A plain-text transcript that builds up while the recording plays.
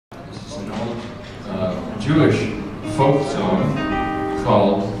Jewish folk song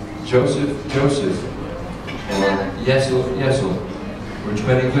called Joseph, Joseph, or Yesel, Yesel, which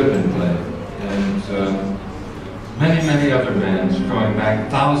Benny Goodman played, and many, many other bands going back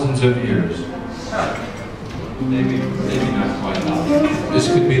thousands of years. Maybe not quite thousands. This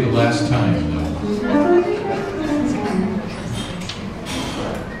could be the last time, though.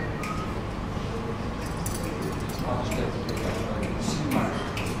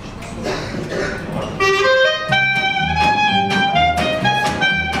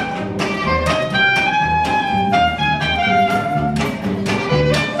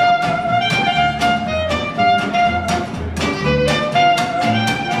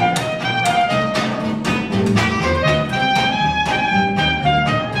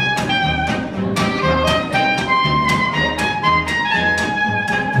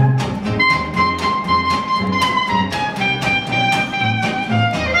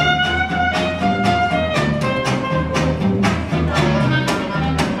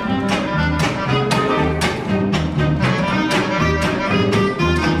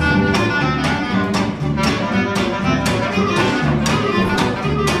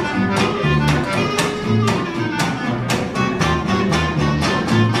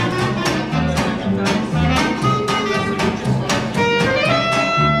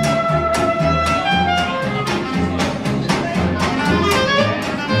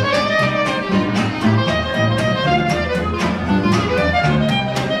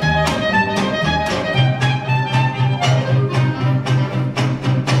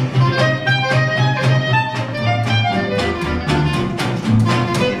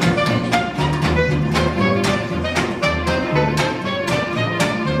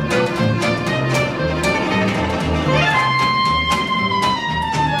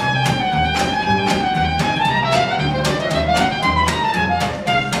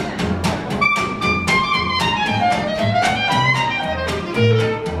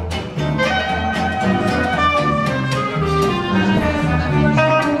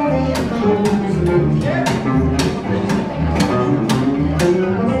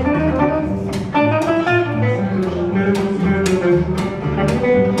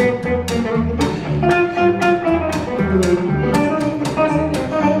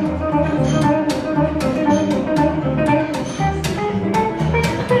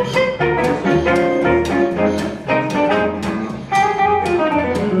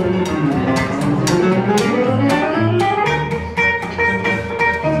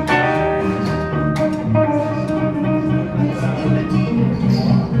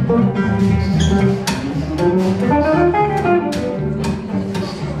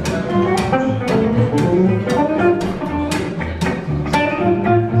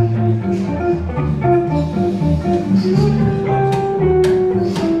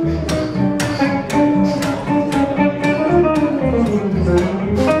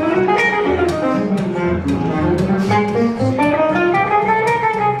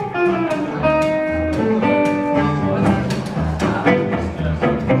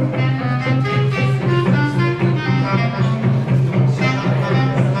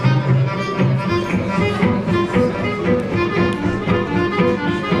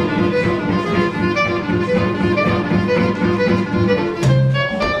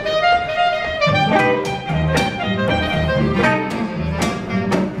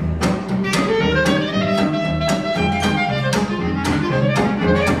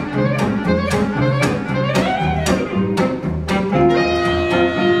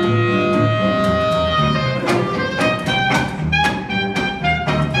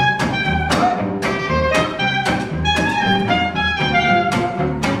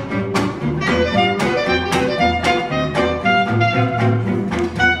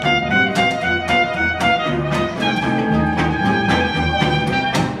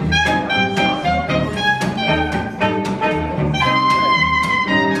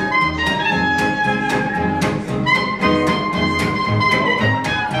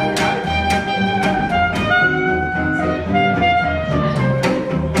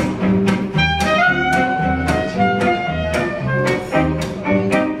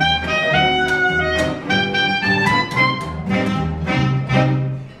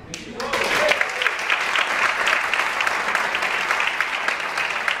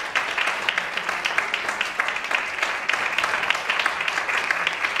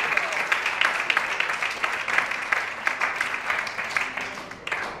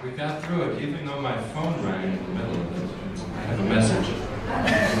 We got through it, even though my phone rang in the middle of it. I have a message.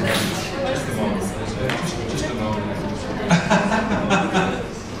 Just a moment. Just a moment.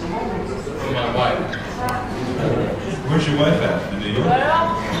 From my wife. Where's your wife at? In New York?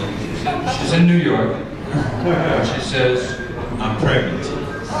 She's in New York. And she says, I'm pregnant.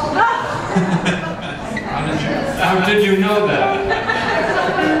 how did you know that?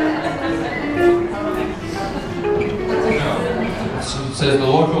 No. She says the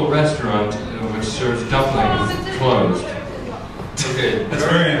local restaurant which serves dumplings closed. Okay. That's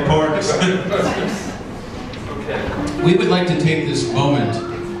very important. Okay. We would like to take this moment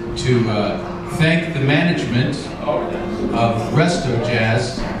to thank the management of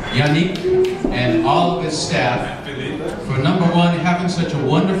RestO'Jazz, Yannick, and all of his staff for number one, having such a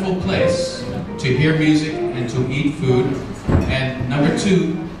wonderful place to hear music and to eat food, and number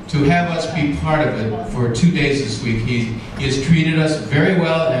two, to have us be part of it for 2 days this week. He has treated us very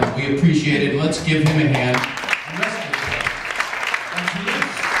well, and we appreciate it. Let's give him a hand.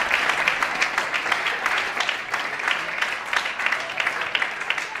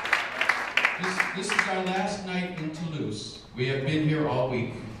 This is our last night in Toulouse. We have been here all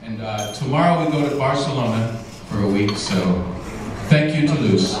week, and tomorrow we go to Barcelona for a week, so thank you,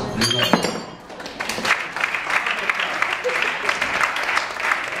 Toulouse.